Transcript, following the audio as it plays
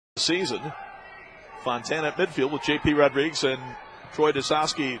season. Fontana at midfield with J.P. Rodriguez and Troy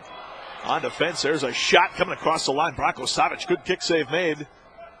Dosowski on defense. There's a shot coming across the line. Branko Savic, good kick save made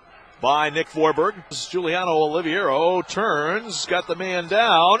by Nick Vorberg. Giuliano Oliviero turns, got the man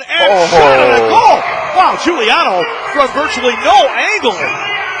down, and shot at a goal. Wow, Giuliano from virtually no angle,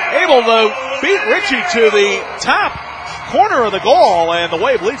 able to beat Ritchie to the top corner of the goal, and the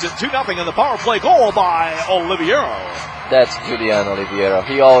Wave leads it 2-0 in the power play goal by Oliviero. That's Giuliano Oliviero.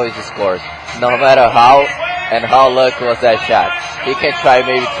 He always scores, no matter how lucky was that shot. He can try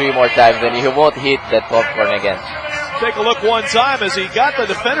maybe 3 more times and he won't hit that popcorn again. Take a look one time as he got the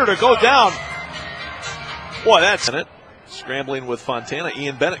defender to go down. Boy, that's in it. Scrambling with Fontana.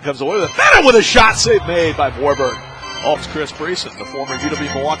 Ian Bennett comes away with it. Bennett with a shot save made by Vorberg. Oh, it's Chris Breeson, the former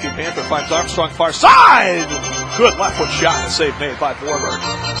UW Milwaukee Panther, finds Armstrong far side. Good left foot shot, save made by Vorberg.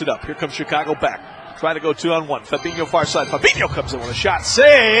 It up. Here comes Chicago back. Trying to go 2-on-1. Fabinho far side. Fabinho comes in with a shot.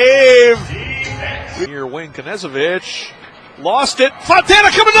 Save! Near wing, Knezovic. Lost it.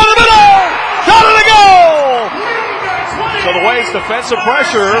 Fontana coming down the middle! Shot it a goal! So the Waves' defensive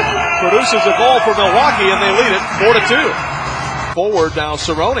pressure produces a goal for Milwaukee, and they lead it 4-2. Forward now,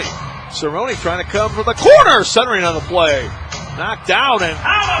 Cerrone. Cerrone trying to come from the corner, centering on the play. Knocked down, and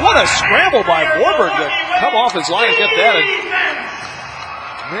what a scramble by Vorberg to come off his line and get that. And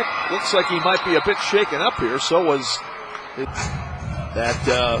Nick looks like he might be a bit shaken up here. So was it.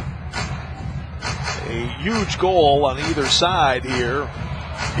 That a huge goal on either side here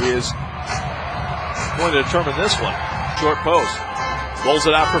is going to determine this one. Short post. Rolls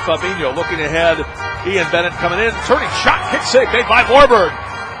it out for Fabinho. Looking ahead. Ian Bennett coming in. Turning shot. Kick save made by Vorberg.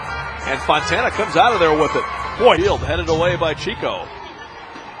 And Fontana comes out of there with it. Boy, field headed away by Chico.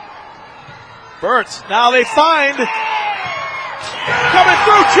 Burns. Now they find. Coming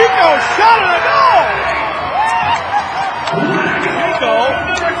through. Chico. Shot at a goal. Chico,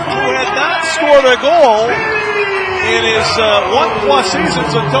 who had not scored a goal in his 1+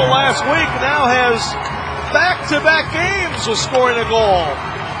 seasons until last week, now has back-to-back games with scoring a goal.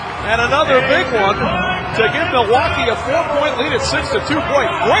 And another big one to give Milwaukee a 4-point lead at 6-2. Boy,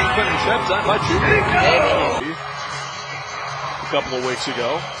 great finish that time by Chico. A couple of weeks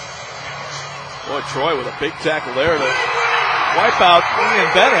ago. Boy, Troy with a big tackle there to wipe out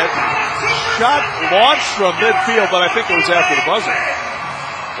Ian Bennett. Shot launched from midfield, but I think it was after the buzzer.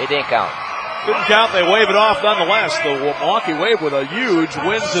 It didn't count. Didn't count. They wave it off nonetheless. The Milwaukee Wave with a huge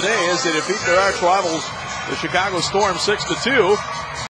win today as they defeat their arch rivals, the Chicago Storm, 6-2.